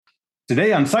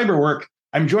Today on Cyberwork,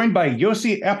 I'm joined by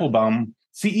Yossi Appelbaum,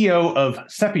 CEO of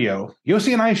Sepio.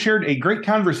 Yossi and I shared a great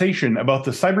conversation about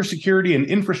the Cybersecurity and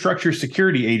Infrastructure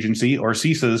Security Agency, or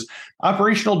CISA's,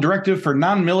 operational directive for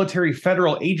non-military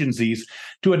federal agencies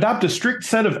to adopt a strict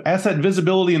set of asset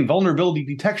visibility and vulnerability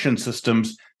detection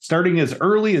systems starting as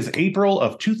early as April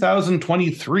of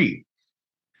 2023.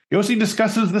 Yossi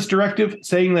discusses this directive,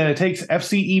 saying that it takes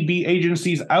FCEB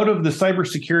agencies out of the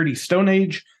cybersecurity Stone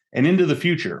Age and into the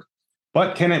future.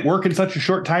 But can it work in such a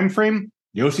short time frame?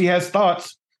 Yossi has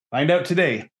thoughts. Find out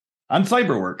today on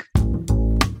Cyberwork.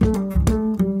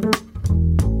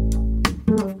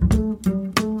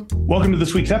 Welcome to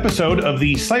this week's episode of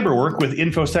the Cyberwork with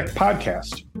InfoSec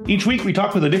podcast. Each week, we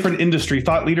talk with a different industry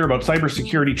thought leader about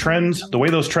cybersecurity trends, the way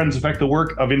those trends affect the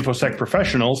work of InfoSec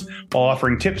professionals, while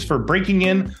offering tips for breaking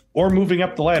in or moving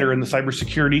up the ladder in the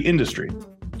cybersecurity industry.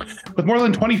 With more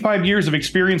than 25 years of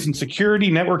experience in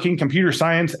security, networking, computer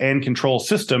science, and control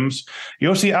systems,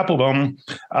 Yossi Appelbaum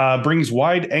brings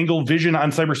wide-angle vision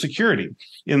on cybersecurity.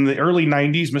 In the early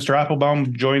 90s, Mr.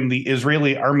 Appelbaum joined the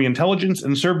Israeli Army Intelligence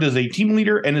and served as a team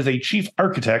leader and as a chief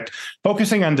architect,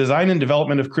 focusing on design and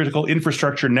development of critical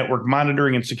infrastructure, network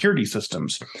monitoring, and security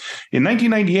systems. In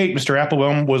 1998, Mr.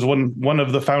 Appelbaum was one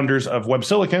of the founders of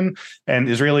WebSilicon, an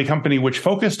Israeli company which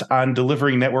focused on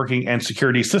delivering networking and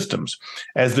security systems.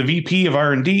 As the VP of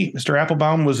R&D, Mr.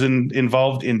 Appelbaum was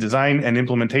involved in design and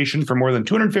implementation for more than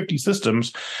 250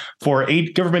 systems for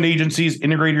 8 government agencies,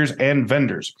 integrators, and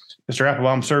vendors. Mr.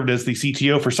 Appelbaum served as the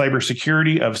CTO for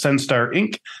cybersecurity of Senstar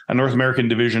Inc., a North American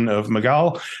division of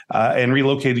Magal, and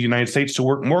relocated to the United States to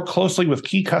work more closely with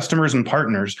key customers and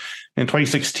partners. In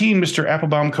 2016, Mr.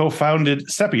 Appelbaum co-founded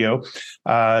Sepio.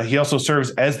 He also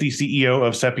serves as the CEO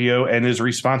of Sepio and is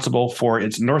responsible for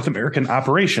its North American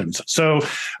operations. So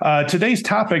today's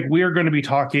topic, we are going to be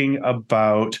talking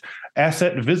about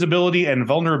asset visibility and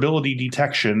vulnerability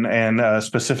detection, and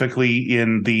specifically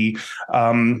in the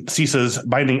CISA's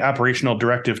Binding Operational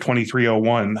Directive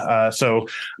 2301. So I'm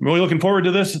really looking forward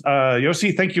to this.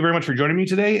 Yossi, thank you very much for joining me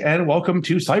today, and welcome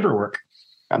to Cyberwork.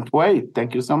 Can't wait.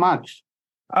 Thank you so much.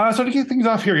 So to get things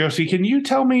off here, Yossi, can you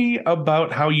tell me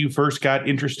about how you first got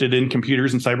interested in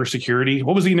computers and cybersecurity?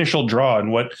 What was the initial draw,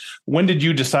 and when did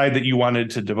you decide that you wanted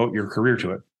to devote your career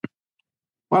to it?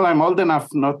 Well, I'm old enough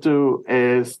not to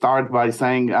start by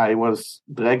saying I was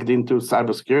dragged into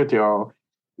cybersecurity, or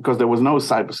because there was no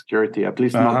cybersecurity, at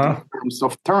least not in terms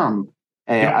of term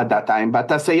at that time.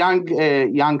 But as a young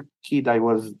kid, I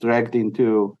was dragged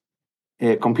into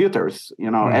computers,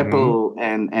 Apple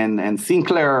and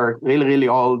Sinclair, really, really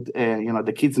old.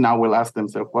 The kids now will ask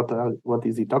themselves, what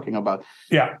is he talking about?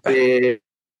 Yeah.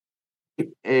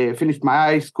 Finished my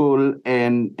high school,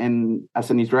 and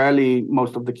as an Israeli,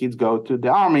 most of the kids go to the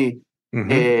army,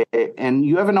 and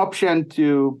you have an option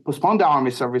to postpone the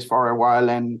army service for a while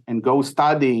and go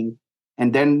studying,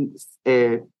 and then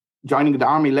joining the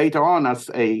army later on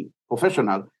as a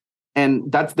professional.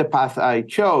 And that's the path I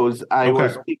chose. I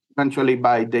was picked eventually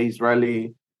by the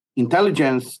Israeli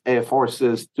intelligence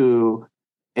forces to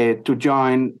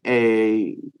join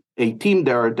a team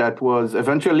there that was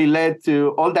eventually led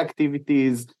to all the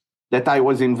activities that I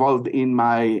was involved in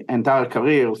my entire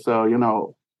career.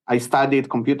 So, I studied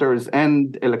computers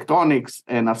and electronics,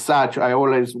 and as such, I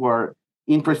always were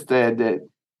interested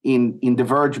in the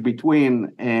verge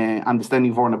between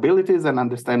understanding vulnerabilities and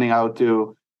understanding how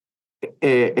to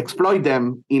exploit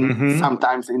them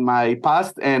sometimes in my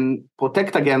past and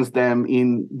protect against them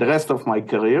in the rest of my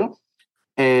career.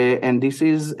 And this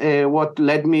is what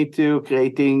led me to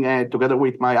creating, together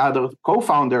with my other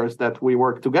co-founders that we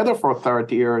worked together for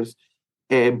 30 years,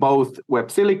 both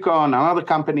WebSilicon, another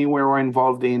company we were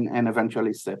involved in, and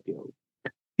eventually Sepio.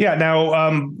 Yeah.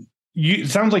 Now, it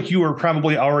sounds like you were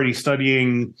probably already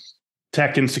studying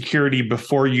tech and security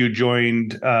before you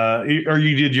joined, or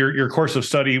you did your course of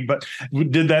study, but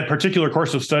did that particular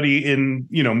course of study in,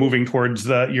 moving towards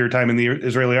your time in the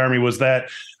Israeli army, was that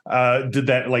a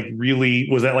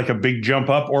big jump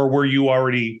up, or were you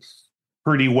already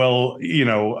pretty well,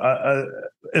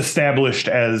 established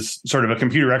as sort of a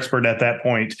computer expert at that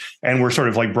point, and were sort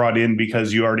of like brought in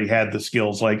because you already had the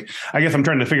skills? Like, I guess I'm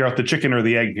trying to figure out the chicken or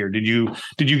the egg here. Did you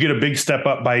get a big step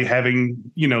up by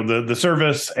having, the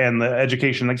service and the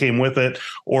education that came with it,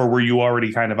 or were you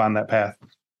already kind of on that path?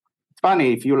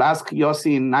 Funny, if you'll ask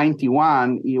Yossi in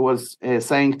 91, he was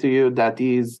saying to you that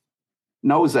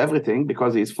knows everything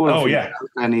because he's full of it,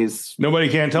 and nobody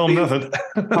can tell him nothing.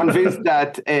 Convinced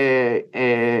that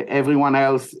everyone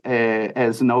else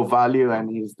has no value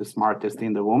and he's the smartest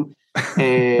in the room.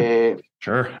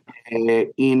 Sure.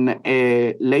 In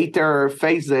later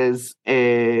phases,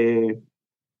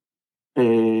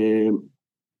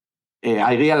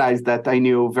 I realized that I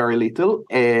knew very little,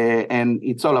 and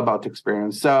it's all about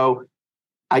experience. So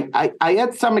I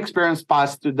had some experience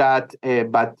past to that,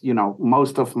 but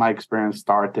most of my experience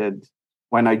started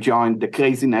when I joined the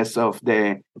craziness of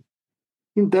the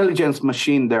intelligence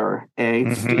machine there.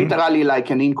 It's literally like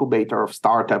an incubator of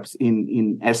startups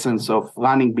in essence, of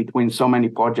running between so many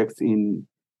projects in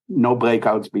no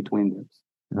breakouts between them.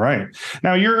 Right.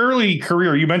 Now, your early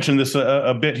career, you mentioned this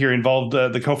a bit here, involved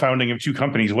the co-founding of two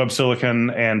companies,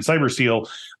 WebSilicon and CyberSeal,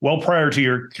 well prior to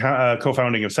your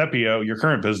co-founding of Sepio, your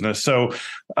current business. So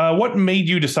what made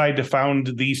you decide to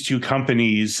found these two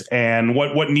companies, and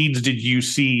what needs did you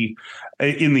see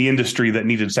in the industry that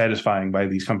needed satisfying by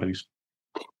these companies?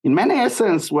 In many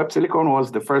essence, WebSilicon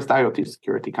was the first IoT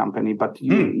security company, but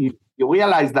you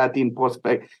realize that in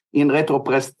retrospective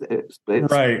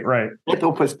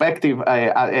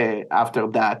after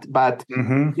that. But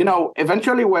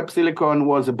eventually WebSilicon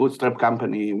was a bootstrap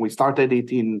company. We started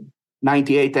it in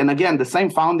 '98, and again the same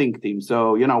founding team.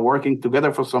 So working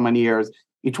together for so many years,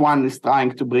 each one is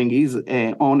trying to bring his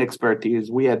own expertise.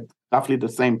 We had roughly the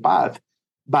same path.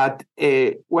 But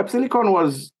WebSilicon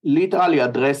was literally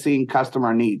addressing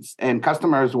customer needs, and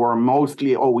customers were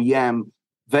mostly OEM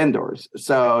vendors.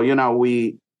 So,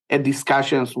 we had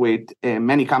discussions with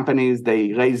many companies.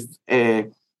 They raised a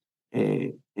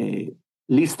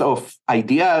list of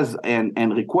ideas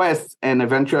and requests, and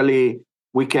eventually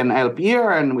we can help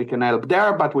here and we can help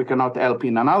there, but we cannot help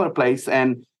in another place.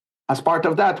 And as part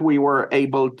of that, we were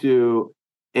able to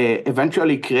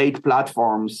eventually create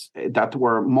platforms that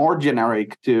were more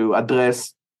generic to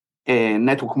address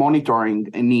network monitoring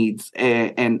needs,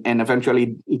 and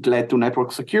eventually it led to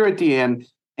network security and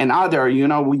other.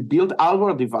 We built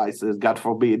hardware devices, God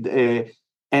forbid, and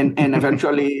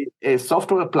eventually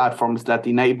software platforms that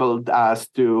enabled us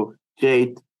to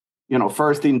create,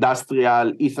 first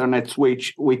industrial Ethernet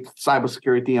switch with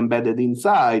cybersecurity embedded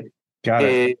inside. Got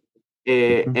it.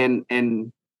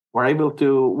 And we're able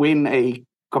to win a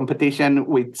competition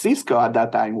with Cisco at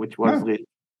that time, which was really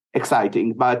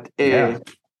exciting. But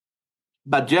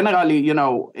generally,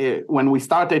 when we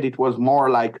started, it was more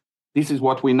like, this is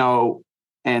what we know,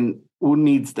 and who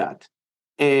needs that?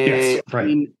 Yes, right.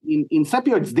 In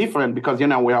Sepio, it's different because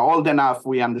we are old enough,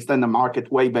 we understand the market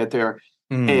way better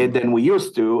than we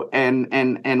used to,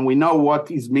 and we know what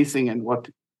is missing and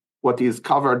what is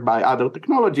covered by other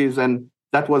technologies, and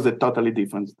that was a totally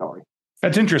different story.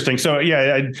 That's interesting. So,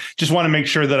 I just want to make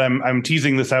sure that I'm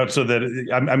teasing this out so that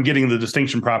I'm getting the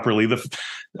distinction properly. The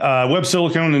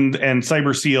WebSilicon and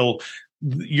CyberSeal,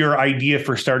 your idea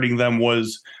for starting them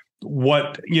was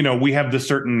we have this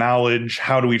certain knowledge.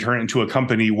 How do we turn it into a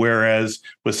company? Whereas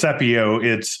with Sepio,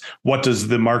 it's what does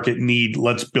the market need?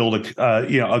 Let's build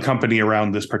a company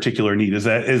around this particular need. Is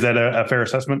that a fair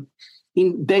assessment?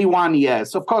 In day one,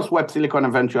 yes. Of course, WebSilicon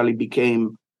eventually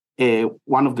became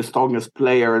one of the strongest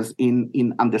players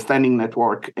in understanding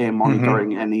network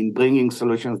monitoring and in bringing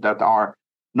solutions that are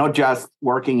not just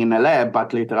working in a lab,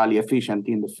 but literally efficient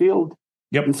in the field.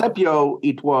 Yep. In Sepio,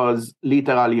 it was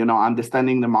literally,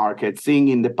 understanding the market, seeing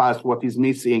in the past what is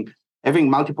missing, having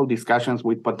multiple discussions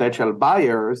with potential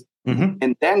buyers,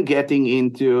 and then getting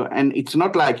into, and it's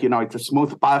not like, it's a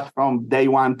smooth path from day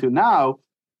one to now,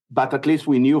 but at least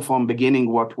we knew from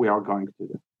beginning what we are going to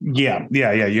do. Yeah.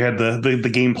 You had the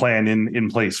game plan in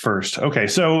place first. Okay,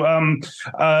 so I'm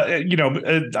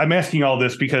asking all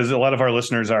this because a lot of our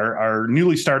listeners are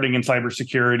newly starting in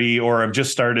cybersecurity or have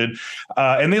just started,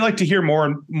 and they like to hear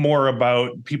more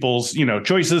about people's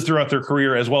choices throughout their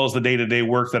career as well as the day-to-day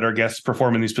work that our guests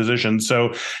perform in these positions.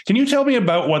 So, can you tell me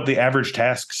about what the average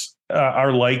tasks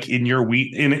are like in your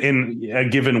week in a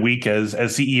given week as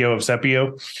CEO of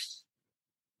Sepio?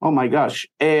 Oh my gosh,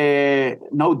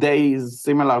 no day is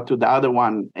similar to the other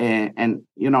one. And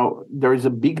there is a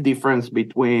big difference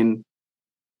between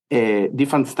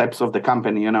different steps of the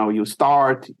company. You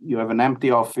start, you have an empty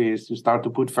office, you start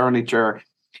to put furniture,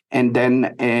 and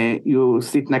then you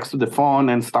sit next to the phone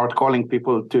and start calling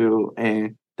people to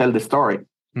tell the story.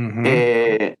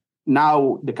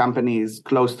 Now the company is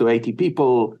close to 80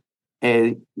 people.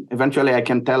 Eventually I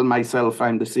can tell myself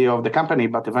I'm the CEO of the company,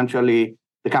 but eventually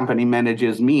the company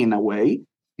manages me in a way.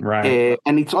 Right.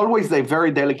 And it's always a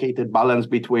very delicate balance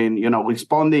between,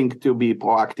 responding to be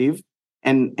proactive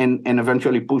and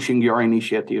eventually pushing your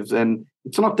initiatives. And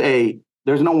it's not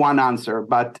there's no one answer,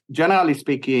 but generally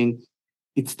speaking,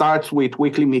 it starts with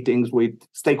weekly meetings with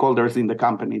stakeholders in the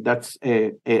company. That's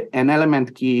an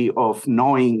element key of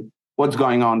knowing what's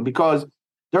going on, because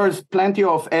there's plenty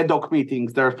of ad hoc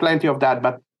meetings. There's plenty of that,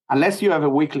 but unless you have a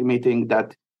weekly meeting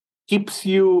that keeps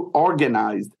you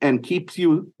organized and keeps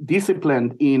you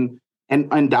disciplined in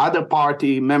and the other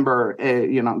party member,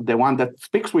 the one that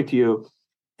speaks with you,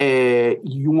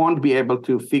 you won't be able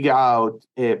to figure out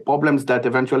problems that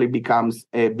eventually becomes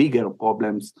bigger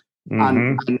problems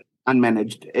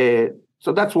unmanaged.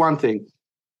 So that's one thing.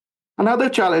 Another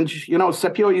challenge,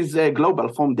 Sepio is global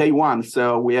from day one.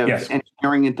 So we have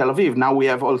engineering in Tel Aviv. Now we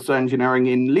have also engineering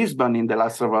in Lisbon in the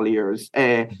last several years.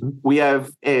 We have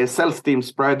sales teams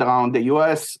spread around the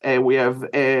US. We have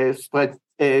spread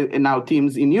now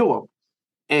teams in Europe.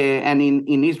 And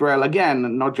in Israel,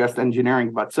 again, not just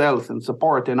engineering, but sales and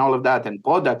support and all of that and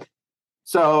product.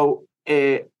 So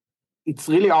it's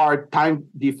really our time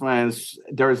difference.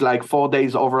 There's like 4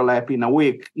 days overlap in a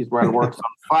week. Israel works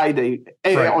on Friday,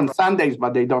 on Sundays,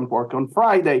 but they don't work on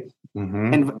Friday.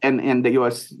 And the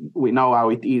US, we know how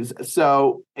it is.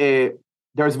 So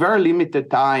there's very limited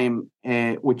time,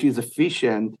 which is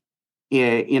efficient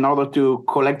in order to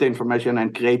collect the information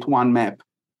and create one map.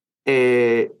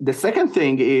 The second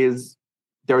thing is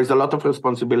there is a lot of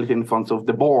responsibility in front of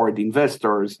the board,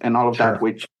 investors, and all of that,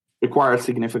 which requires a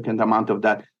significant amount of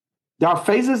that. There are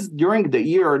phases during the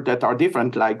year that are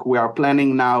different, like we are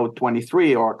planning now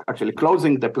 23, or actually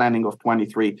closing the planning of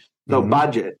 23. So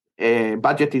budget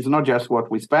is not just what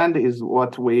we spend, is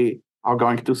what we are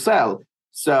going to sell.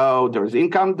 So there is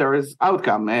income, there is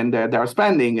outcome, and there are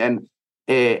spending and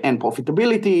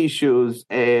profitability issues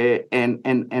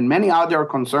and many other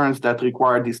concerns that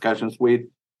require discussions with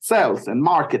sales and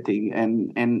marketing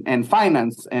and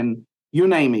finance and you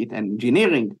name it, and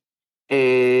engineering.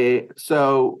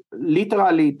 So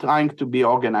literally trying to be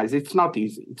organized. It's not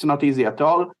easy. It's not easy at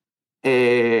all.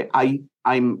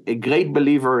 I'm a great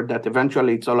believer that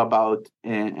eventually it's all about,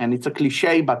 and it's a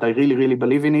cliche, but I really, really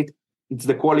believe in it. It's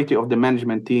the quality of the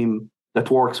management team that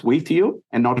works with you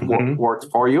and not works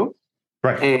for you.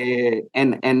 Right.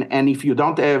 And if you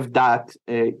don't have that,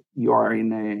 you are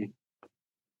in a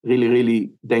really,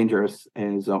 really dangerous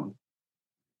zone.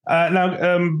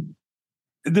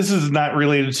 This is not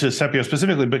related to Sepio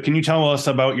specifically, but can you tell us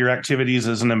about your activities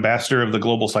as an ambassador of the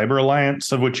Global Cyber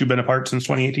Alliance, of which you've been a part since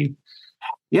 2018?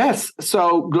 Yes.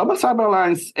 So Global Cyber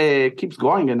Alliance keeps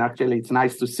going, and actually it's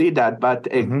nice to see that. But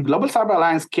Global Cyber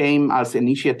Alliance came as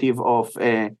initiative of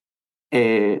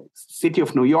City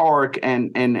of New York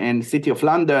and City of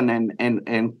London and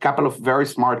a couple of very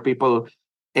smart people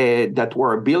that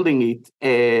were building it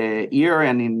here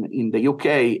and in the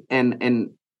UK.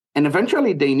 And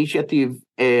eventually the initiative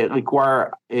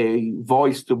require a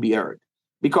voice to be heard,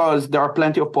 because there are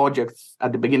plenty of projects.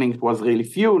 At the beginning, it was really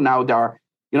few. Now there are,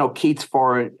 kits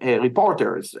for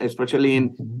reporters, especially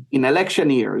in election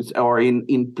years or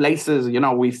in places,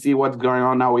 we see what's going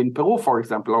on now in Peru, for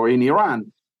example, or in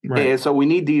Iran. Right. So we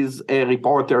need these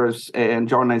reporters and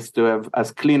journalists to have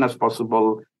as clean as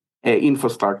possible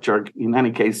infrastructure. In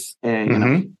any case,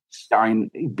 they are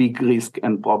in big risk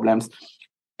and problems.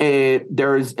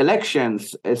 There's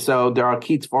elections, so there are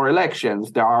kits for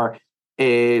elections. There are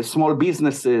small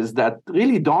businesses that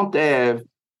really don't have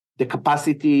the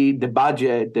capacity, the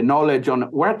budget, the knowledge on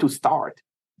where to start.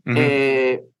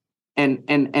 And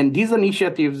these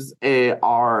initiatives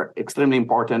are extremely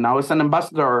important. Now, as an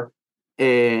ambassador,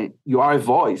 you are a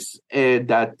voice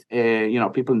that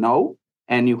people know,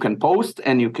 and you can post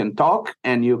and you can talk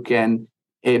and you can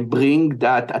bring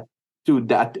the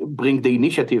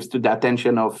initiatives to the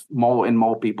attention of more and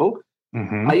more people.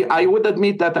 I would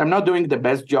admit that I'm not doing the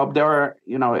best job there.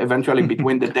 Eventually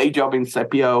between the day job in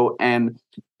Sepio and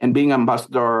being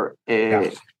ambassador,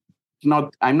 I'm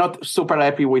not super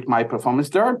happy with my performance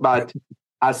there. But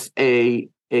as I'm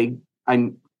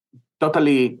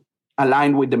totally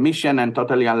aligned with the mission and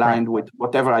totally aligned with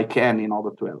whatever I can in order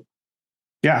to help.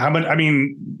 Yeah.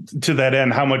 To that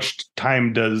end, how much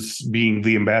time does being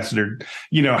the ambassador,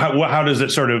 how does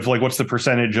it sort of what's the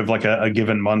percentage of a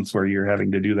given month where you're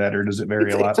having to do that, or does it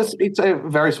vary a lot? It's a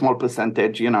very small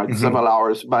percentage, it's several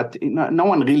hours, but no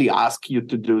one really asks you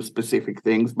to do specific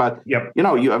things, but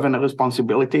you have a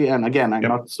responsibility. And again, I'm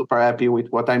not super happy with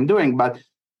what I'm doing, but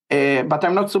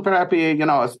I'm not super happy,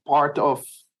 as part of,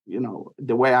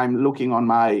 the way I'm looking on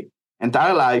my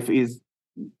entire life is,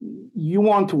 you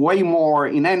want way more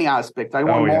in any aspect. I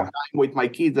want more time with my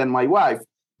kids and my wife.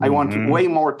 I want way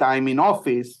more time in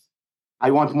office.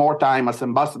 I want more time as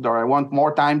ambassador. I want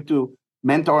more time to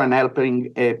mentor and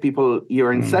helping people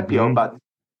here in Sepio. But,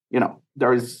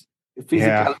 there is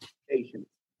physical limitations.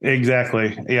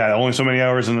 Exactly. Yeah, only so many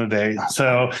hours in a day.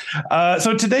 So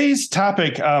today's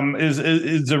topic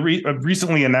is a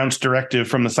recently announced directive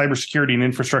from the Cybersecurity and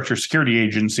Infrastructure Security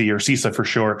Agency, or CISA for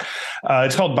short.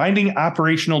 It's called Binding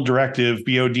Operational Directive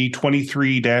BOD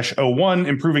 23-01,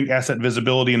 Improving Asset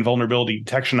Visibility and Vulnerability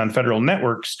Detection on Federal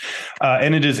Networks,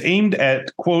 and it is aimed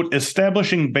at, quote,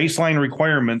 establishing baseline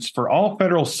requirements for all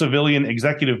federal civilian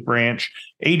executive branch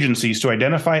agencies to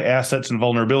identify assets and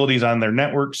vulnerabilities on their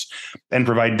networks and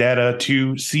provide data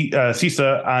to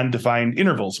CISA on defined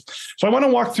intervals. So I want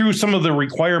to walk through some of the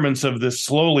requirements of this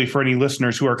slowly for any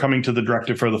listeners who are coming to the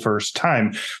directive for the first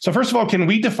time. So first of all, can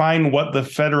we define what the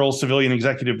federal civilian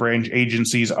executive branch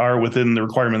agencies are within the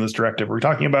requirement of this directive? Are we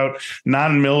talking about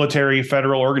non-military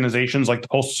federal organizations like the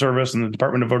Postal Service and the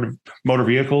Department of Motor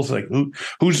Vehicles? Like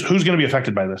who's going to be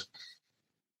affected by this?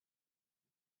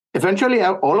 Eventually,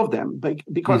 all of them,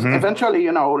 because eventually,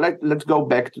 let's go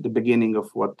back to the beginning of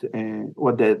what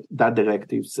that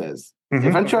directive says.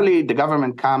 Eventually, the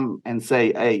government come and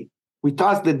say, "Hey, we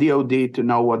trust the DoD to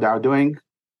know what they are doing."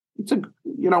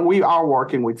 We are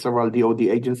working with several DoD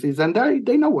agencies, and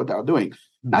they know what they are doing.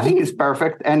 Nothing is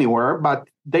perfect anywhere, but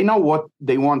they know what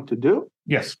they want to do.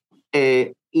 Yes.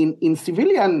 In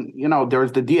civilian,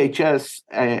 there's the DHS,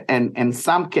 and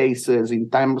some cases in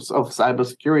terms of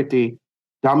cybersecurity.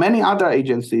 There are many other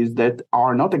agencies that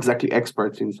are not exactly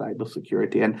experts in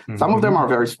cybersecurity, and some of them are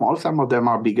very small, some of them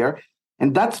are bigger,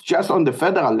 and that's just on the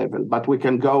federal level. But we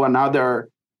can go another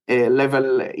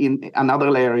level, in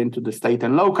another layer into the state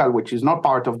and local, which is not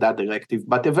part of that directive.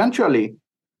 But eventually,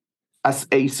 as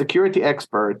a security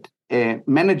expert,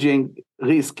 managing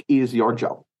risk is your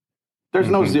job. There's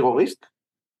no zero risk,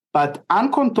 but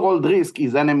uncontrolled risk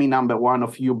is enemy number one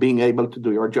of you being able to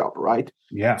do your job, right?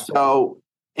 Yeah. So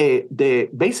the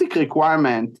basic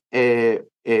requirement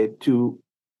to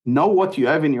know what you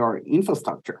have in your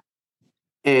infrastructure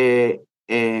has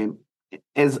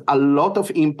a lot of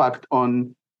impact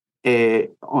on the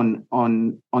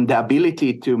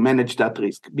ability to manage that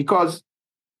risk, because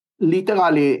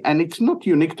literally, and it's not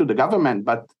unique to the government,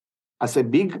 but as a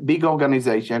big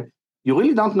organization, you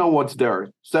really don't know what's there.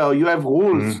 So you have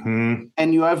rules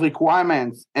and you have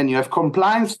requirements and you have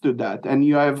compliance to that, and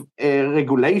you have a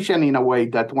regulation in a way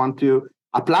that want to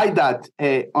apply that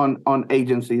on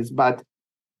agencies, but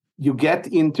you get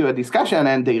into a discussion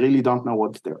and they really don't know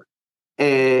what's there.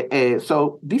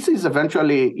 So this is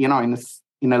eventually, in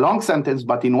a long sentence,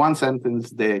 but in one sentence,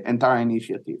 the entire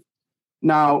initiative.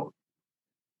 Now,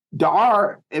 there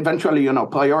are eventually,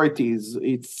 priorities.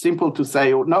 It's simple to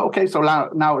say, no, okay, so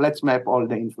now let's map all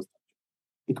the infrastructure.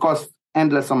 It costs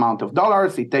endless amount of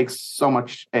dollars. It takes so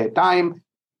much time,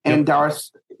 and there are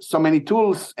so many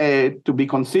tools to be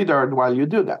considered while you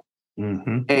do that.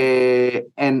 And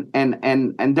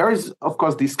there is, of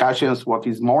course, discussions what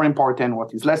is more important,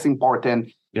 what is less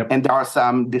important, and there are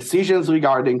some decisions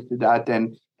regarding to that.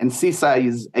 And CISA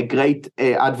is a great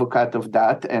advocate of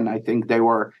that, and I think they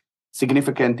were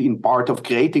significant in part of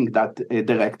creating that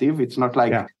directive. It's not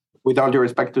like, with all due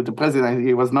respect to the president,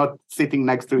 he was not sitting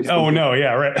next to his computer. No,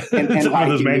 yeah, right. And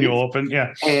with his manual open,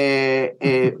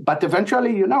 but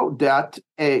eventually, that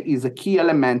is a key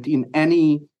element in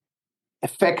any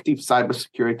effective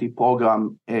cybersecurity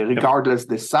program, regardless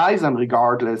the size and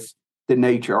regardless the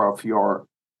nature of your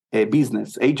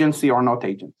business, agency or not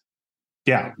agency.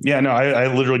 Yeah. No,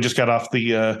 I literally just got off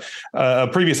the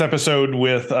previous episode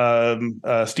with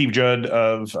Steve Judd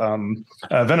of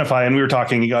Venafi, and we were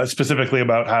talking specifically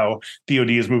about how DoD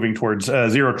is moving towards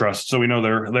zero trust. So we know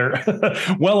they're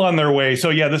well on their way. So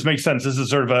yeah, this makes sense. This is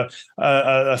sort of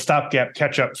a stopgap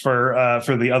catch up for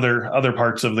the other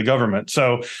parts of the government.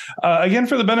 So again,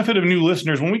 for the benefit of new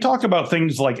listeners, when we talk about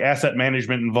things like asset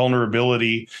management and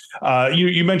vulnerability,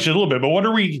 you mentioned a little bit, but what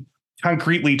are we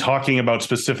concretely talking about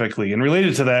specifically? And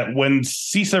related to that, when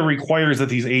CISA requires that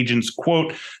these agencies,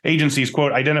 quote,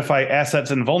 identify assets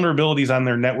and vulnerabilities on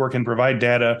their network and provide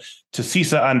data to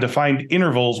CISA on defined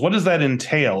intervals, what does that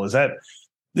entail? Is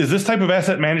this type of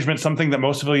asset management something that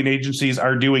most civilian agencies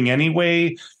are doing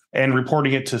anyway, and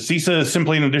reporting it to CISA is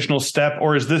simply an additional step?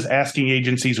 Or is this asking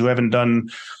agencies who haven't done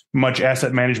much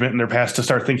asset management in their past to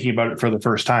start thinking about it for the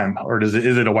first time? Or is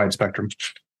it a wide spectrum?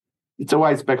 It's a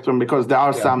wide spectrum, because there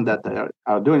are some that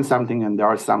are doing something, and there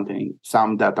are some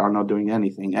that are not doing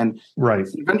anything. And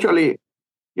eventually,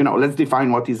 let's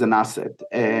define what is an asset.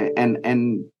 And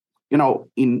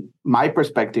in my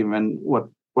perspective, and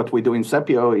what we do in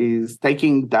Sepio is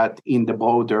taking that in the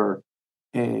broader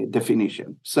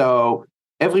definition. So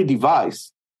every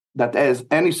device that has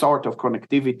any sort of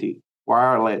connectivity,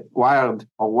 wired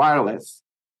or wireless,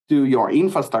 to your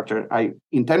infrastructure, I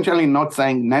intentionally not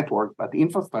saying network, but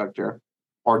infrastructure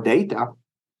or data,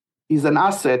 is an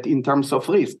asset in terms of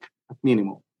risk at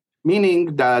minimum,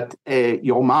 meaning that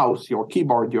your mouse, your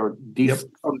keyboard, your disk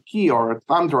key or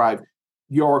thumb drive,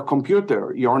 your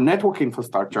computer, your network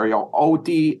infrastructure, your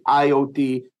OT,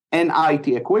 IoT, and IT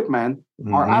equipment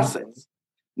are assets.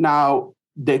 Now,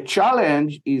 the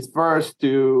challenge is first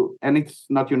to, and it's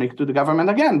not unique to the government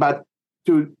again, but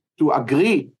to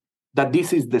agree that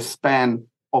this is the span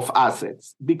of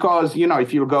assets. Because,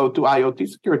 if you go to IoT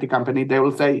security company, they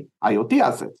will say IoT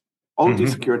assets. OT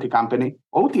security company,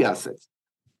 OT assets.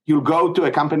 You go to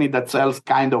a company that sells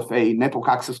kind of a network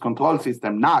access control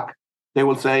system, NAC, they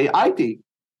will say IT.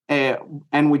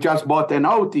 And we just bought an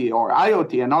OT or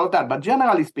IoT and all of that. But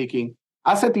generally speaking,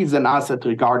 asset is an asset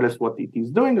regardless what it is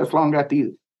doing, as long as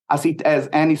it has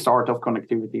any sort of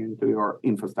connectivity into your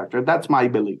infrastructure. That's my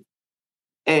belief.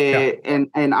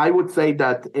 And I would say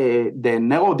that the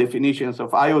narrow definitions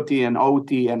of IoT and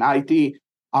OT and IT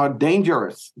are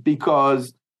dangerous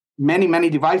because many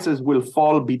devices will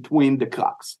fall between the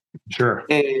cracks. Sure.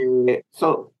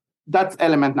 So that's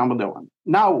element number one.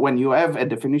 Now, when you have a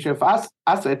definition of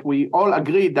asset, we all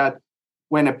agree that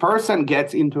when a person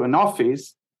gets into an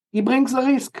office, he brings a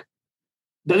risk.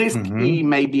 The risk, he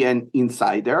may be an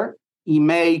insider. He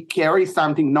may carry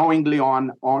something knowingly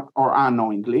or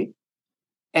unknowingly.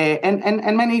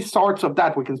 And many sorts of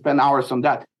that. We can spend hours on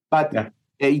that. But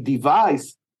a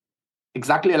device,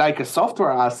 exactly like a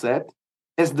software asset,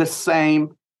 is the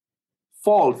same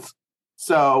faults.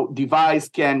 So device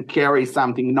can carry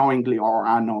something knowingly or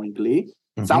unknowingly.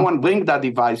 Someone bring that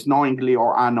device knowingly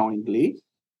or unknowingly.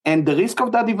 And the risk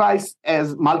of that device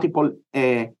has multiple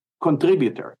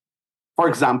contributors. For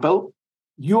example,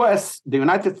 the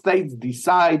United States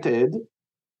decided,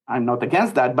 I'm not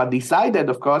against that, but decided,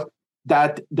 of course,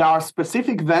 that there are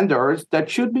specific vendors that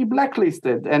should be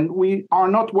blacklisted, and we are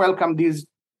not welcome these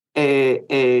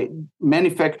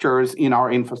manufacturers in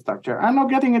our infrastructure. I'm not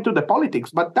getting into the politics,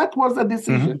 but that was a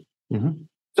decision.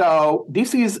 So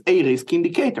this is a risk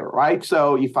indicator, right?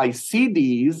 So if I see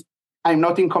these, I'm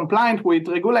not in compliance with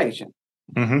regulation.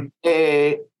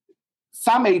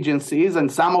 Some agencies and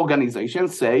some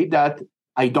organizations say that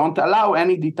I don't allow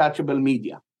any detachable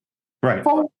media. Right.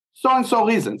 For so-and-so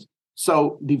reasons.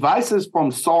 So devices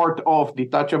from sort of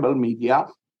detachable media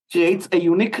creates a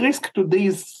unique risk to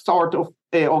these sort of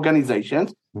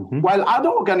organizations, while other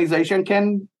organizations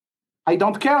I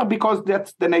don't care because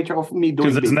that's the nature of me doing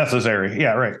it. Because it's necessary.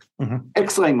 Yeah, right.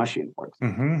 X-ray machine, for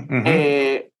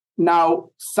example. Now,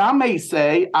 some may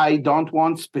say, I don't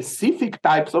want specific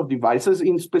types of devices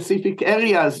in specific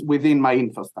areas within my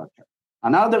infrastructure.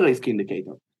 Another risk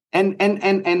indicator. And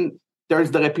there's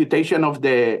the reputation of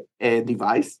the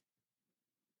device.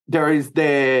 There is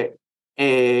the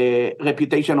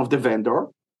reputation of the vendor.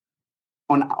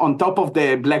 On top of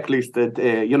the blacklisted,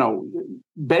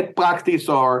 bad practice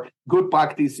or good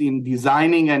practice in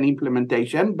designing and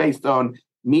implementation based on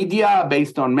media,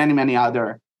 based on many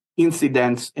other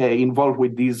incidents involved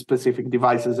with these specific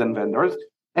devices and vendors.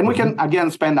 And we can, again,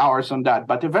 spend hours on that.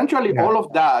 But eventually, all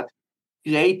of that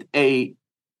create a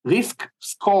risk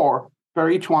score for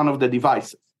each one of the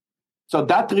devices. So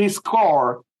that risk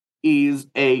score is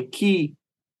a key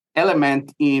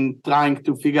element in trying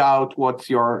to figure out what's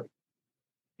your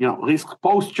risk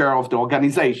posture of the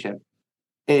organization.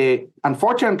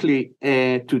 Unfortunately,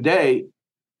 today,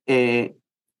 too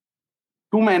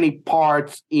many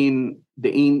parts in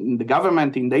the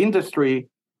government, in the industry,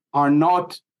 are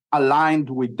not aligned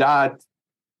with that.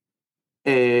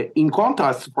 In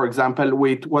contrast, for example,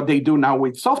 with what they do now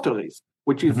with software risk,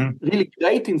 which is really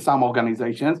great in some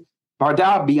organizations, but they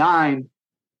are behind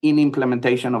in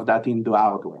implementation of that into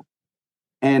hardware.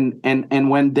 And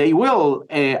when they will,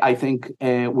 I think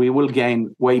we will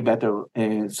gain way better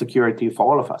security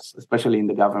for all of us, especially in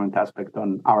the government aspect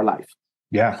on our life.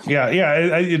 Yeah.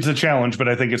 It's a challenge, but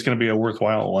I think it's going to be a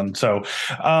worthwhile one. So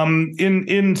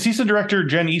in CISA Director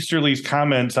Jen Easterly's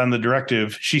comments on the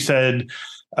directive, she said,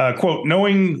 quote,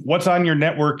 knowing what's on your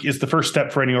network is the first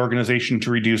step for any organization to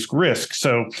reduce risk.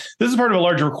 So this is part of a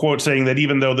larger quote saying that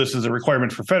even though this is a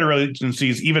requirement for federal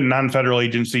agencies, even non-federal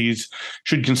agencies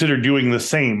should consider doing the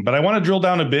same. But I want to drill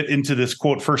down a bit into this,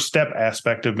 quote, first step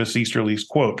aspect of Ms. Easterly's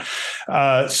quote.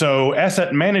 So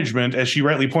asset management, as she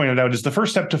rightly pointed out, is the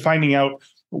first step to finding out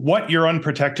what your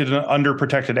unprotected and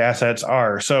underprotected assets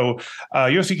are. So,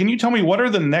 Yossi, can you tell me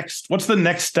what's the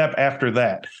next step after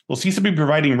that? Will CISA be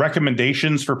providing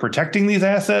recommendations for protecting these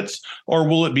assets, or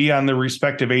will it be on the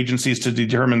respective agencies to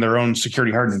determine their own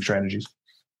security hardening strategies?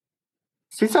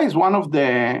 CISA is one of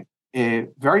the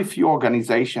very few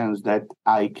organizations that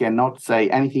I cannot say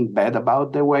anything bad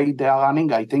about the way they are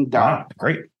running. I think they are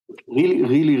great. really,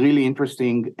 really, really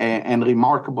interesting and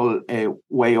remarkable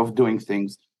way of doing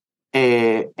things.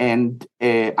 I don't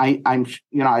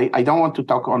want to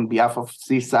talk on behalf of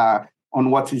CISA on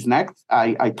what is next.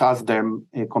 I trust them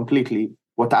completely.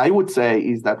 What I would say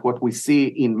is that what we see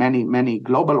in many, many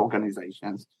global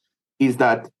organizations is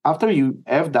that after you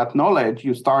have that knowledge,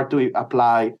 you start to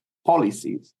apply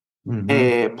policies.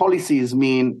 Policies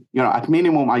mean, at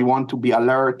minimum, I want to be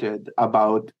alerted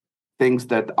about things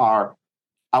that are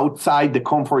outside the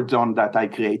comfort zone that I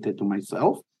created to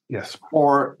myself. Yes.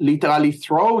 Or literally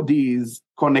throw these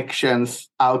connections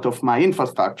out of my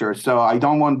infrastructure. So I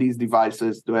don't want these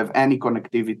devices to have any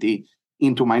connectivity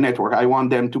into my network. I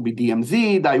want them to be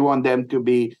DMZ'd. I want them to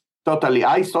be totally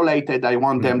isolated. I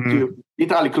want them to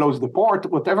literally close the port,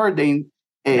 whatever the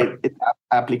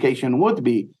application would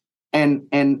be. And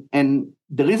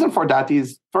the reason for that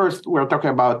is, first, we're talking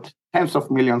about tens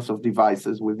of millions of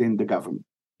devices within the government,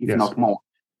 if not more.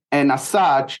 And as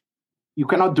such, you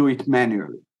cannot do it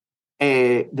manually.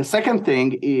 The second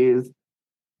thing is,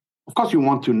 of course, you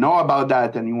want to know about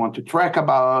that, and you want to track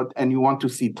about, and you want to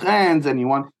see trends,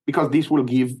 because this will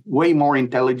give way more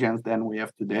intelligence than we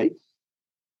have today.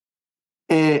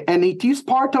 And it is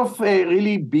part of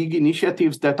really big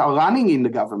initiatives that are running in the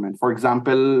government. For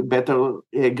example, better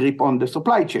grip on the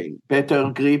supply chain,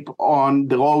 better grip on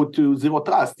the road to zero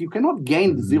trust. You cannot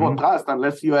gain zero trust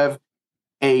unless you have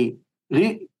a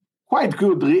quite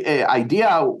good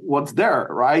idea what's there,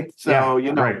 right? So,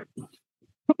 right.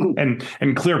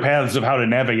 And clear paths of how to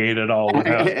navigate it all.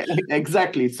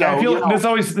 Exactly. So I feel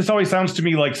this always sounds to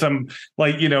me like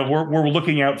we're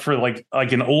looking out for like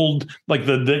an old, like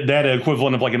the data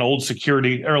equivalent of like an old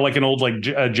security, or like an old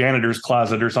janitor's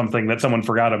closet or something that someone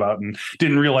forgot about and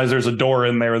didn't realize there's a door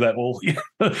in there that will if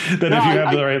you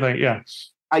have the right thing. Yeah.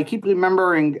 I keep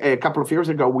remembering a couple of years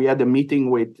ago, we had a meeting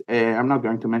with, I'm not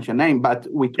going to mention name, but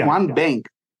with one bank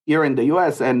here in the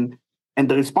US, and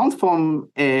the response from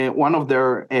one of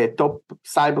their top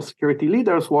cybersecurity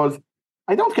leaders was,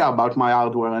 I don't care about my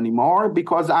hardware anymore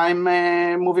because I'm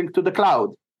moving to the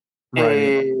cloud.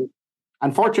 Right.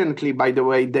 Unfortunately, by the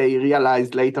way, they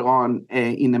realized later on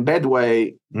in a bad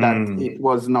way that it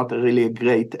was not really a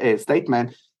great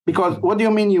statement. Because what do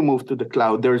you mean you move to the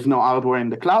cloud? There is no hardware in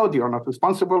the cloud. You're not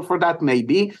responsible for that,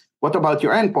 maybe. What about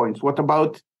your endpoints? What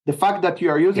about the fact that you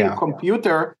are using a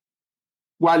computer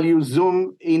while you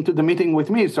Zoom into the meeting with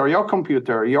me? So your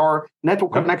computer, your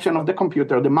network connection of the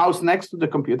computer, the mouse next to the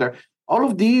computer, all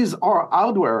of these are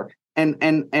hardware. And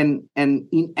in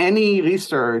any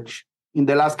research in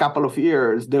the last couple of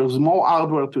years, there's more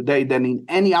hardware today than in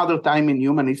any other time in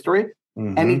human history.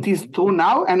 And it is true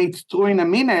now, and it's true in a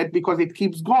minute because it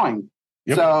keeps going.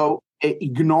 So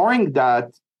ignoring that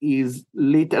is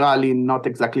literally not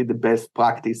exactly the best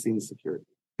practice in security.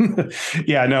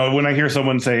 Yeah, no, when I hear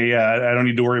someone say, I don't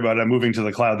need to worry about it, I'm moving to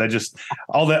the cloud, that just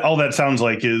all that sounds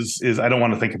like is I don't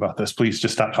want to think about this. Please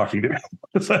just stop talking to me.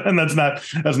 And that's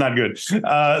not good.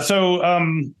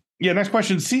 Next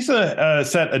question. CISA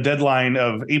set a deadline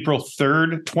of April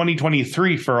 3rd,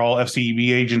 2023 for all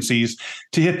FCEB agencies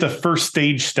to hit the first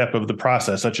stage step of the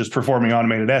process, such as performing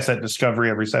automated asset discovery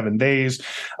every 7 days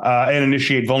and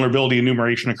initiate vulnerability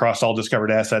enumeration across all discovered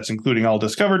assets, including all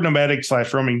discovered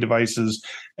nomadic/roaming devices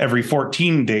every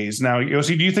 14 days. Now,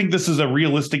 Yossi, do you think this is a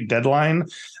realistic deadline?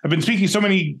 I've been speaking to so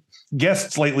many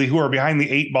guests lately who are behind the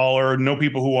 8 ball or know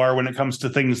people who are when it comes to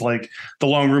things like the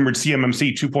long rumored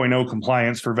CMMC 2.0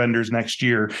 compliance for vendors next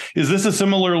year. Is this a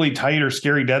similarly tight or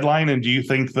scary deadline? And do you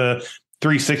think the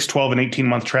 3, 6, 12, and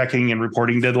 18-month tracking and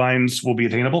reporting deadlines will be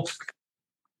attainable?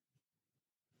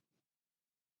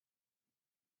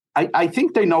 I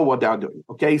think they know what they are doing.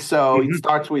 Okay, so it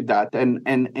starts with that. And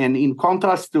in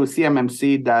contrast to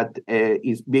CMMC that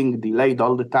is being delayed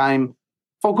all the time,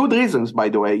 for good reasons, by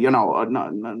the way,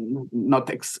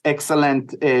 not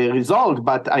excellent result,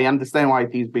 but I understand why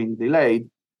it is being delayed.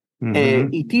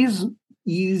 It is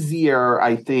easier,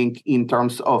 I think, in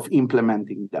terms of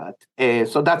implementing that.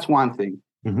 So that's one thing.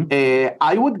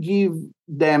 I would give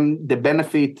them the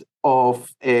benefit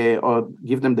of, or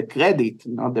give them the credit,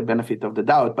 not the benefit of the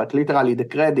doubt, but literally the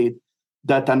credit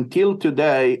that until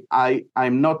today,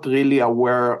 I'm not really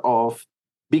aware of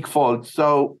big faults.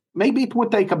 So maybe it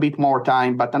would take a bit more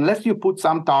time, but unless you put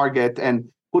some target and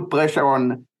put pressure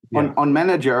on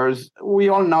managers, we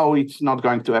all know it's not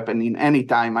going to happen in any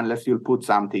time unless you put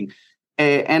something.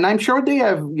 And I'm sure they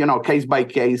have, case by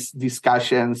case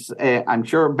discussions. I'm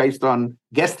sure based on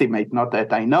guesstimate, not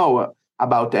that I know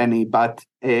about any, but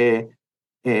I'm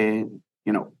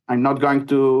I'm not going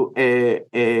to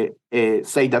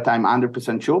say that I'm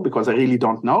 100% sure because I really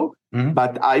don't know. Mm-hmm.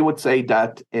 But I would say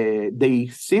that they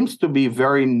seems to be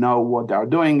very know what they're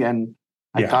doing, and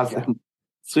I trust them.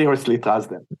 Seriously trust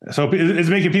them. So it's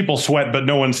making people sweat, but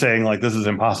no one's saying like this is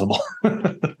impossible.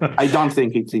 I don't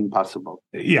think it's impossible.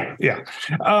 Yeah.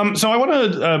 So I want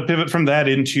to pivot from that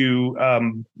into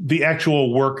the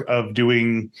actual work of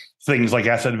doing things like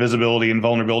asset visibility and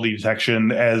vulnerability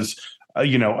detection as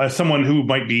as someone who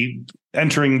might be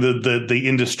entering the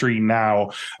industry now.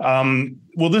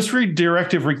 Will this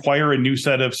directive require a new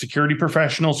set of security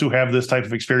professionals who have this type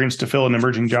of experience to fill in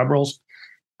emerging job roles?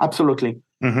 Absolutely.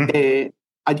 Mm-hmm.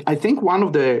 I think one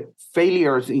of the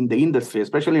failures in the industry,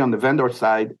 especially on the vendor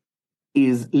side,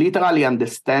 is literally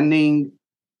understanding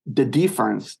the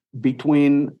difference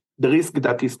between the risk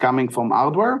that is coming from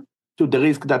hardware to the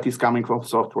risk that is coming from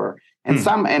software. And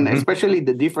especially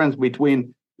the difference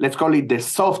between, let's call it the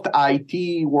soft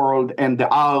IT world and the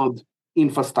hard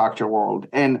infrastructure world.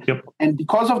 And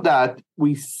because of that,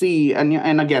 we see,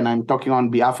 and again, I'm talking on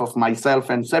behalf of myself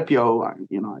and Sepio,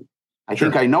 I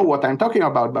think I know what I'm talking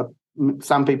about, but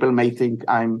some people may think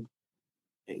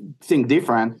think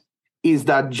different, is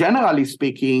that generally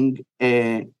speaking,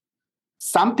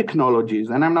 some technologies,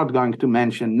 and I'm not going to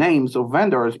mention names of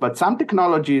vendors, but some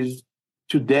technologies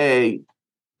today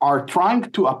are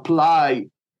trying to apply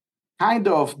kind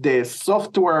of the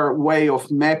software way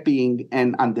of mapping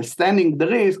and understanding the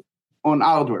risk on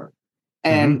hardware.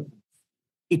 And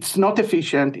it's not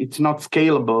efficient, it's not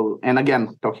scalable. And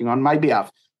again, talking on my behalf,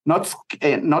 not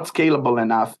scalable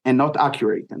enough and not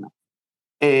accurate enough.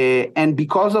 And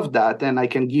because of that, and I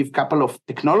can give a couple of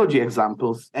technology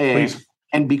examples,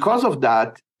 and because of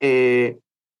that, the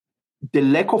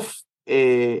lack of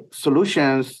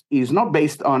solutions is not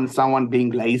based on someone being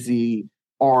lazy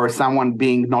or someone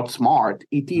being not smart.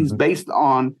 It is based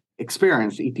on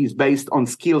experience. It is based on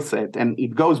skill set. And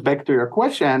it goes back to your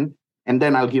question, and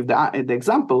then I'll give the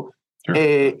example. Sure.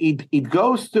 It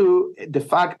goes to the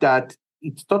fact that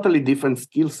it's totally different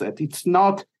skill set. It's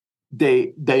not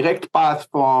the direct path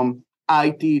from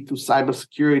IT to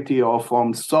cybersecurity or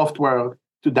from software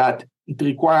to that. It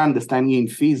requires understanding in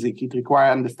physics. It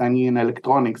requires understanding in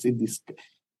electronics. It is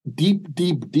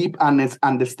deep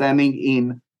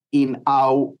understanding in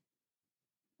how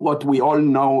what we all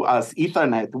know as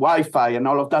Ethernet, Wi-Fi, and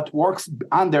all of that works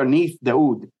underneath the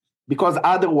hood. Because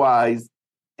otherwise,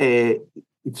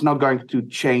 it's not going to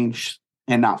change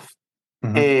enough.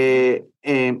 Many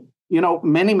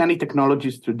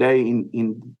technologies today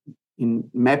in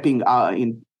mapping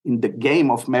in the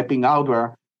game of mapping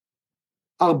hardware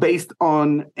are based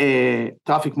on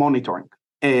traffic monitoring.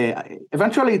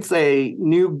 Eventually, it's a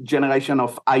new generation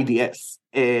of IDS,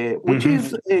 which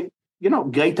is a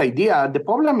great idea. The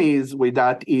problem is with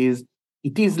that is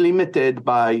it is limited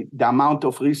by the amount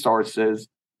of resources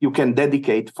you can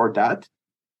dedicate for that.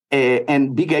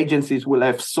 And big agencies will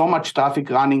have so much traffic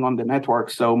running on the network.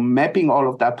 So mapping all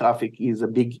of that traffic is a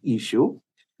big issue.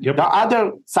 There are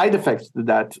other side effects to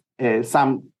that.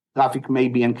 Some traffic may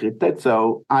be encrypted.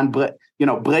 So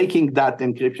breaking that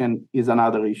encryption is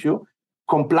another issue.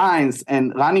 Compliance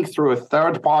and running through a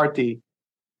third party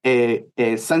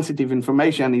sensitive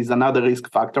information is another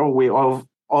risk factor. We have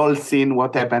all seen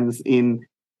what happens in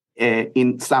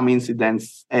some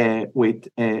incidents with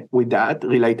that,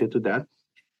 related to that.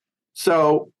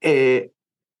 So I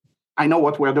know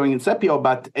what we're doing in Sepio,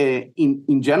 but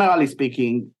in generally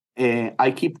speaking,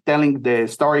 I keep telling the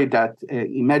story that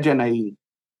imagine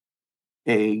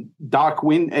a dark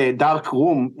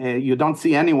room, you don't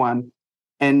see anyone,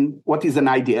 and what is an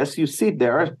IDS? You sit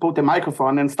there, put a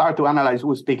microphone, and start to analyze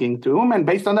who's speaking to whom, and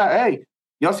based on that, hey,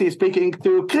 Yossi is speaking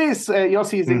to Chris,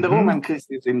 Yossi is in the room, and Chris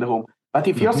is in the room. But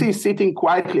if Yossi is sitting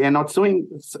quietly and not saying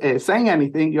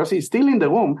anything, Yossi is still in the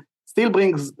room, still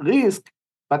brings risk,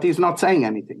 but he's not saying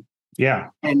anything. Yeah.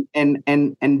 And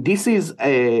this is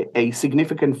a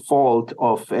significant fault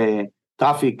of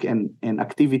traffic and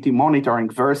activity monitoring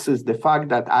versus the fact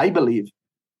that I believe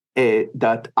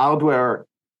that hardware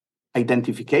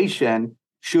identification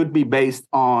should be based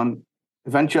on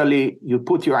eventually you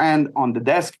put your hand on the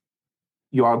desk,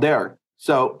 you are there.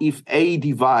 So if a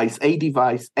device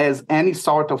has any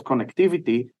sort of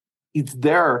connectivity, it's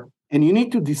there. And you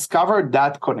need to discover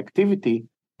that connectivity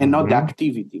and not the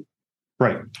activity.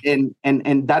 Right.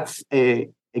 And that's a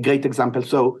great example.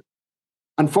 So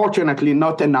unfortunately,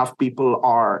 not enough people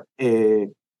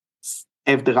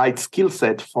have the right skill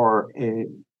set for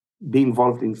being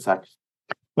involved in such.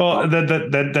 Well,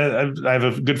 that I have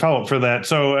a good follow-up for that.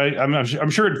 So I'm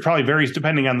sure it probably varies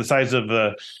depending on the size of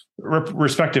the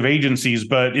respective agencies,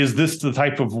 but is this the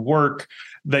type of work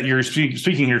that you're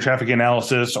speaking here, traffic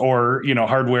analysis or,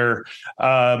 hardware,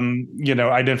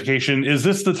 identification. Is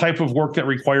this the type of work that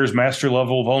requires master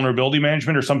level vulnerability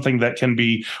management or something that can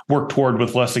be worked toward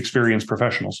with less experienced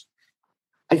professionals?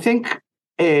 I think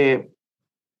it's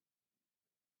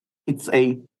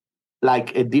a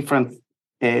different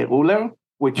ruler,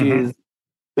 which is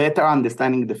better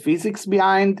understanding the physics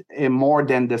behind more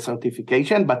than the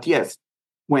certification. But yes,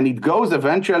 when it goes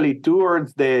eventually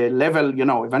towards the level,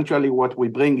 eventually what we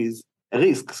bring is a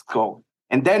risk score.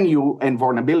 And then and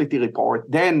vulnerability report,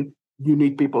 then you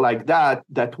need people like that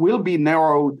will be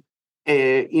narrowed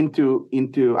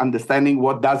into understanding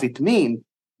what does it mean.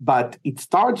 But it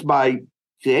starts by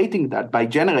creating that, by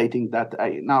generating that.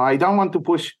 Now, I don't want to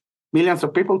push millions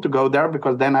of people to go there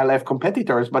because then I'll have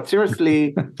competitors. But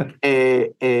seriously,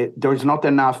 there's not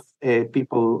enough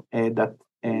people that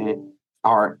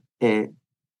are.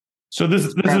 So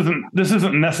this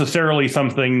isn't necessarily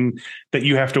something that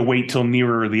you have to wait till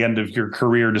nearer the end of your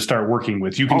career to start working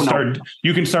with. You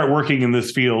can start working in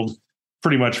this field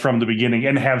pretty much from the beginning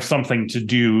and have something to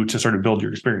do to sort of build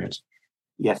your experience.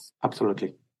 Yes,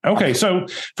 absolutely. Okay, so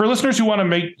for listeners who want to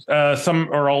make some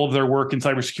or all of their work in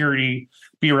cybersecurity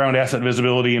be around asset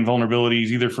visibility and vulnerabilities,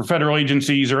 either for federal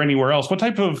agencies or anywhere else, what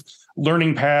type of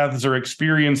learning paths or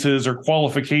experiences or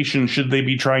qualifications should they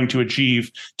be trying to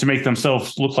achieve to make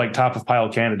themselves look like top of pile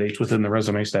candidates within the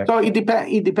resume stack? So it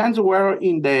depends where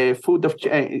in the food of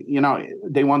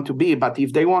they want to be. But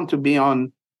if they want to be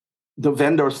on the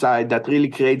vendor side that really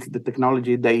creates the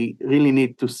technology, they really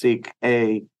need to seek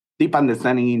a deep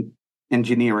understanding in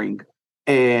engineering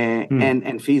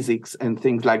and physics and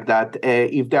things like that.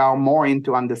 If they are more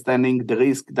into understanding the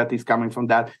risk that is coming from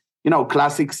that,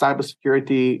 classic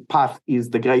cybersecurity path is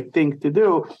the great thing to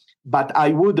do. But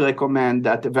I would recommend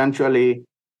that eventually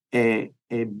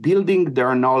building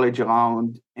their knowledge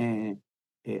around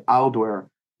hardware,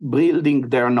 building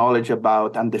their knowledge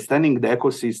about understanding the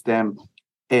ecosystem.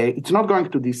 It's not going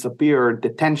to disappear. The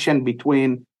tension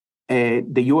between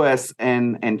the US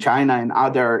and China and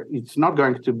other, it's not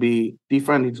going to be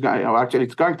different. It's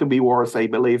going to be worse, I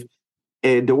believe.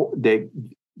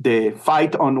 The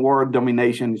fight on world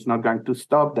domination is not going to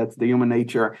stop. That's the human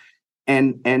nature.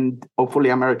 And hopefully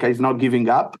America is not giving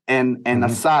up. And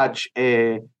as such,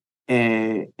 as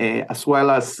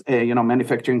well as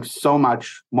manufacturing so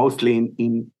much, mostly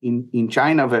in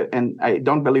China. And I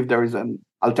don't believe there is an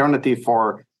alternative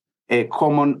for a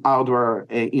common hardware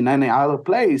in any other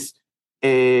place.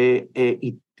 We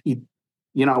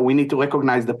need to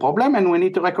recognize the problem, and we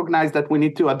need to recognize that we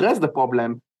need to address the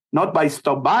problem, not by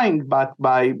stop buying, but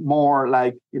by more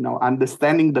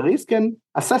understanding the risk and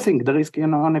assessing the risk,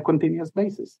 on a continuous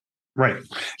basis. Right.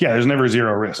 Yeah, there's never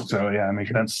zero risk. So yeah, it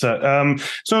makes sense.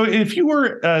 So if you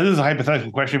were, this is a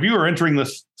hypothetical question, if you were entering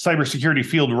the cybersecurity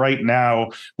field right now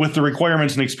with the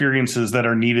requirements and experiences that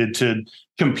are needed to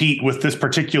compete with this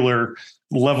particular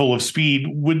level of speed,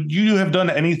 would you have done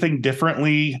anything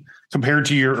differently compared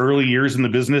to your early years in the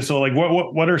business? So like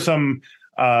what are some,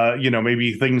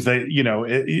 maybe things that,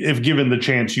 if given the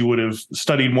chance, you would have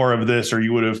studied more of this, or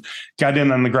you would have got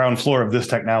in on the ground floor of this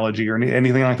technology, or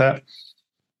anything like that?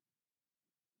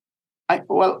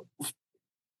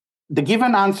 The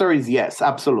given answer is yes,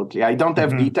 absolutely. I don't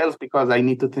have details because I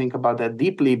need to think about that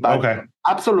deeply, but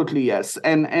absolutely yes.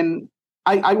 And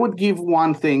I would give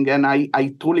one thing, and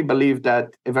I truly believe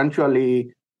that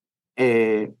eventually,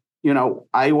 I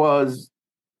was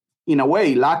in a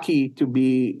way lucky to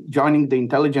be joining the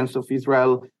intelligence of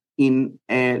Israel in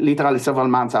literally several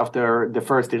months after the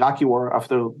first Iraqi war,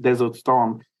 after Desert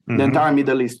Storm. The entire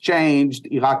Middle East changed.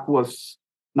 Iraq was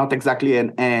not exactly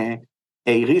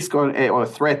a risk or a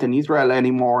threat in Israel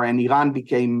anymore, and Iran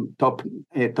became top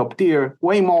tier,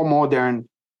 way more modern,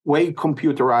 way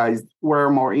computerized, way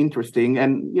more interesting.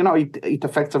 And, it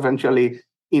affects eventually,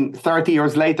 in 30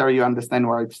 years later, you understand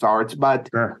where it starts. But,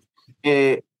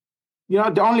 the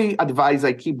only advice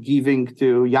I keep giving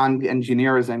to young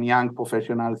engineers and young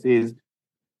professionals is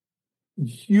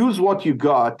use what you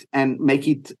got and make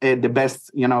it the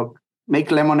best, make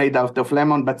lemonade out of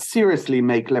lemon, but seriously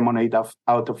make lemonade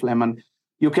out of lemon.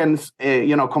 You can,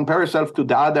 compare yourself to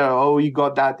the other. Oh, you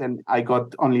got that and I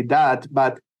got only that.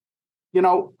 But,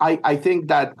 I think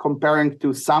that comparing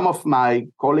to some of my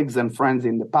colleagues and friends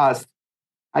in the past,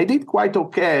 I did quite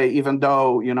okay, even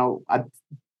though, at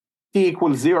T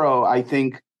equals 0, I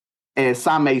think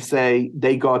some may say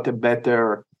they got a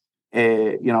better,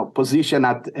 position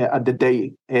at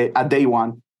day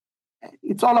one.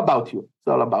 It's all about you. It's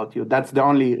all about you. That's the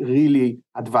only really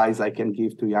advice I can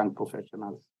give to young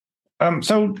professionals.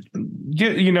 So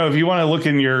if you want to look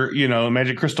in your,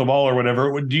 magic crystal ball or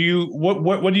whatever,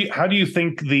 how do you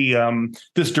think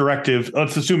this directive,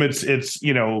 let's assume it's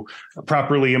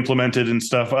properly implemented and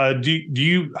stuff. How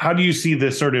do you see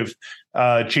this sort of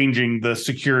changing the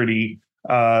security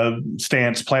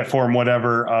stance, platform,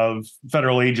 whatever, of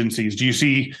federal agencies? Do you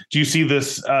see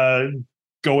this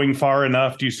going far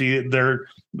enough? Do you see they're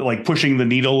like pushing the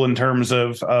needle in terms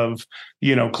of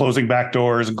closing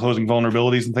backdoors and closing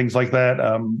vulnerabilities and things like that?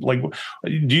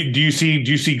 Do you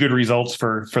see good results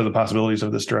for the possibilities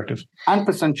of this directive?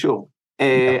 100% sure.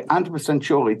 100%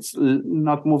 sure. It's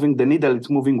not moving the needle; it's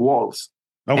moving walls.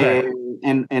 Okay.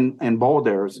 And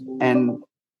borders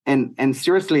and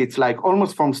seriously, it's like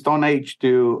almost from Stone Age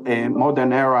to a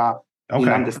modern era in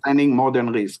understanding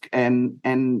modern risk.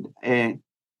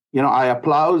 I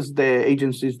applaud the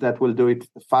agencies that will do it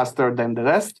faster than the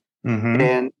rest.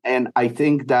 Mm-hmm. And I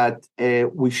think that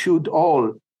we should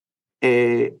all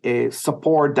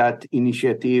support that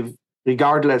initiative,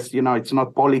 regardless. It's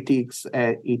not politics.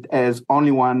 It has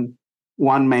only one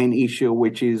main issue,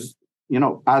 which is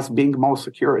us being more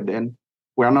secured, and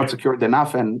we are not secured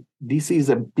enough. And this is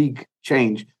a big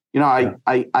change. I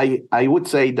would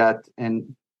say that,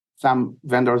 and some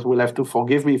vendors will have to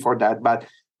forgive me for that, but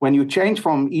when you change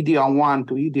from EDR1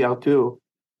 to EDR2,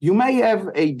 you may have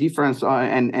a difference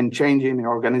and change in your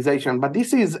organization, but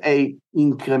this is a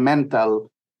incremental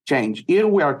change. Here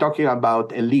we are talking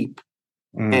about a leap,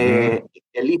 mm-hmm. a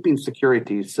leap in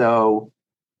security. So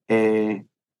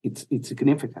it's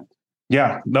significant.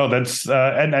 Yeah, no, that's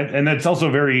and that's also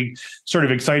very sort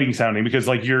of exciting sounding, because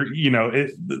like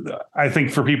I think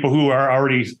for people who are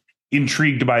already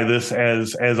intrigued by this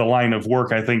as a line of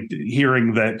work, I think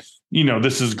hearing that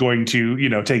this is going to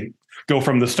go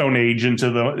from the Stone Age into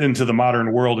the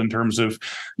modern world in terms of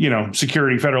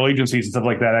security, federal agencies and stuff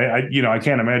like that. I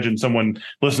can't imagine someone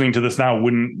listening to this now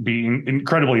wouldn't be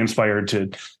incredibly inspired to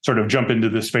sort of jump into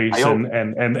this space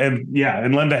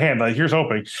and lend a hand. Here's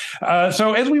hoping.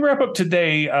 So as we wrap up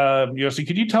today, Yossi,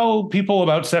 could you tell people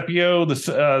about Sepio,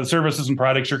 the services and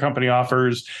products your company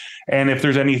offers, and if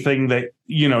there's anything that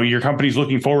your company's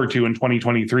looking forward to in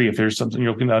 2023, if there's something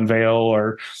you're looking to unveil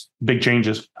or big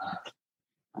changes?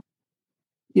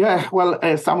 Yeah, well,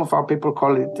 some of our people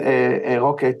call it a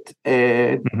rocket,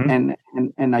 mm-hmm.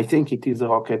 and I think it is a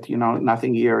rocket.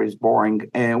 Nothing here is boring.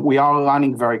 We are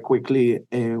running very quickly,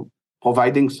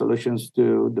 providing solutions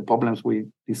to the problems we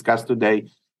discussed today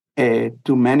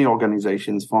to many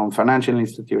organizations, from financial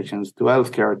institutions to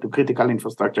healthcare to critical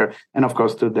infrastructure, and of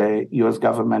course to the U.S.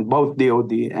 government, both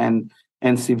DoD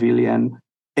and civilian.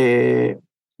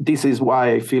 This is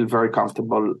why I feel very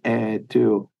comfortable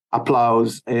to applaud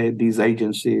these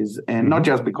agencies, and mm-hmm. not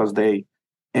just because they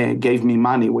gave me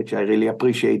money, which I really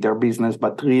appreciate their business,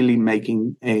 but really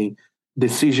making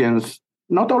decisions,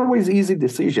 not always easy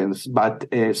decisions, but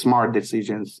smart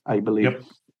decisions, I believe. Yep.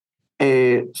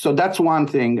 So that's one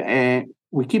thing.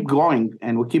 We keep growing,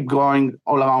 and we keep growing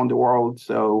all around the world.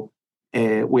 So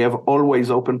we have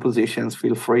always open positions.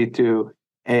 Feel free to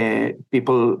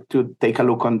people to take a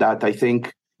look on that. I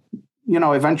think,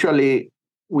 eventually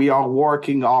we are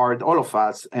working hard, all of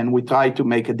us, and we try to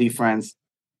make a difference.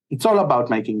 It's all about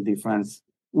making a difference.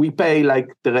 We pay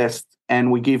like the rest,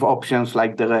 and we give options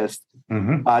like the rest.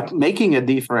 Mm-hmm. But making a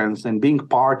difference and being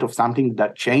part of something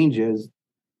that changes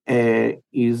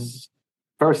is,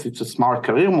 first, it's a smart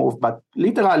career move, but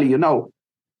literally,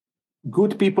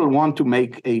 good people want to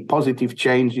make a positive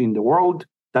change in the world.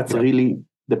 That's really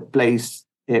the place,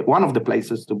 one of the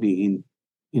places to be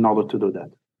in order to do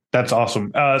that. That's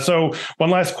awesome. So one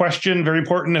last question, very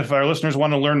important. If our listeners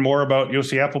want to learn more about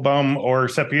Yossi Appelbaum or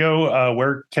Sepio,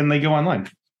 where can they go online?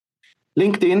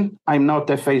 LinkedIn. I'm not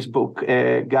a Facebook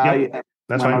guy. Yep,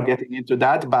 that's fine. I'm not getting into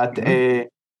that, but mm-hmm.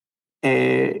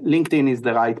 LinkedIn is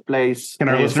the right place. Can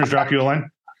our listeners drop you a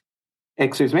line?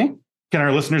 Excuse me? Can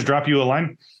our listeners drop you a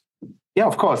line? Yeah,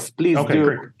 of course. Please do.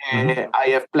 Great. Mm-hmm. I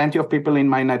have plenty of people in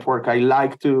my network. I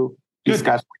like to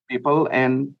discuss with people,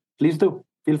 and please do.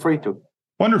 Feel free to.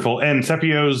 Wonderful. And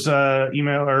Sepio's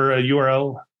email or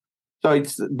URL? So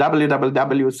it's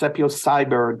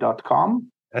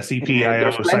www.sepiocyber.com.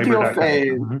 SEPIO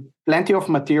cyber.com. Plenty of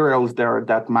materials there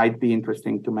that might be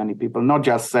interesting to many people, not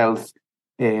just sales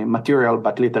material,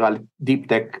 but literally deep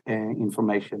tech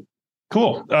information.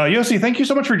 Cool. Yossi, thank you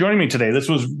so much for joining me today. This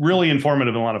was really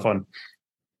informative and a lot of fun.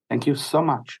 Thank you so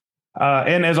much.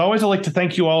 And as always, I'd like to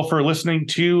thank you all for listening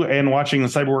to and watching the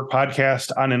Cyberwork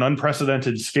podcast on an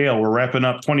unprecedented scale. We're wrapping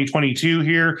up 2022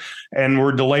 here, and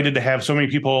we're delighted to have so many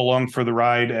people along for the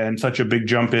ride and such a big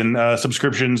jump in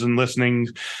subscriptions and listening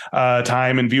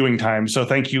time and viewing time. So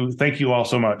thank you all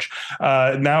so much.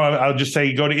 Now I'll just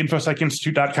say go to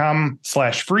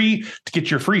infosecinstitute.com/free to get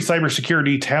your free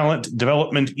cybersecurity talent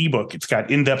development ebook. It's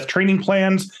got in-depth training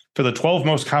plans for the 12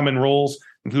 most common roles,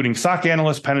 including SOC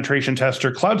analyst, penetration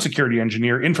tester, cloud security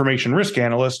engineer, information risk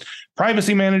analyst,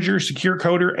 privacy manager, secure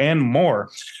coder, and more.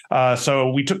 So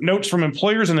we took notes from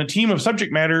employers and a team of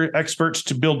subject matter experts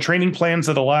to build training plans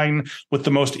that align with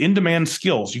the most in-demand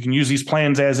skills. You can use these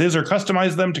plans as is or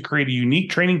customize them to create a unique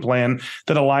training plan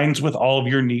that aligns with all of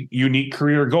your unique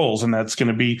career goals. And that's going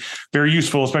to be very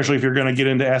useful, especially if you're going to get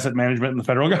into asset management in the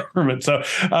federal government. So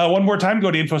one more time,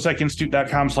 go to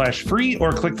infosecinstitute.com/free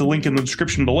or click the link in the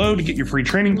description below to get your free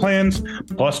training plans,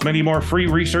 plus many more free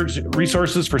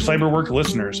resources for Cyberwork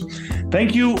listeners.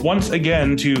 Thank you once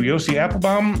again to Yossi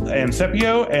Appelbaum and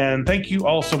Sepio, and thank you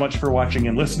all so much for watching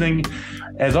and listening.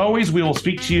 As always, we will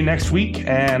speak to you next week,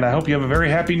 and I hope you have a very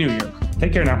happy new year.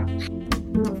 Take care now.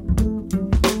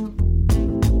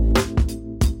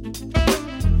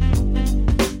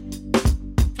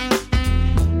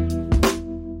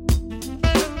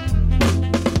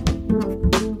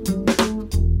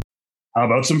 How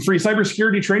about some free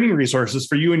cybersecurity training resources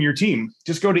for you and your team?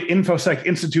 Just go to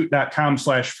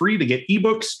infosecinstitute.com/free to get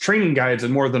ebooks, training guides,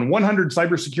 and more than 100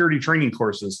 cybersecurity training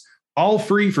courses, all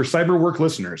free for Cyberwork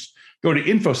listeners. Go to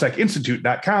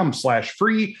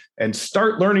infosecinstitute.com/free and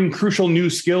start learning crucial new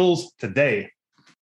skills today.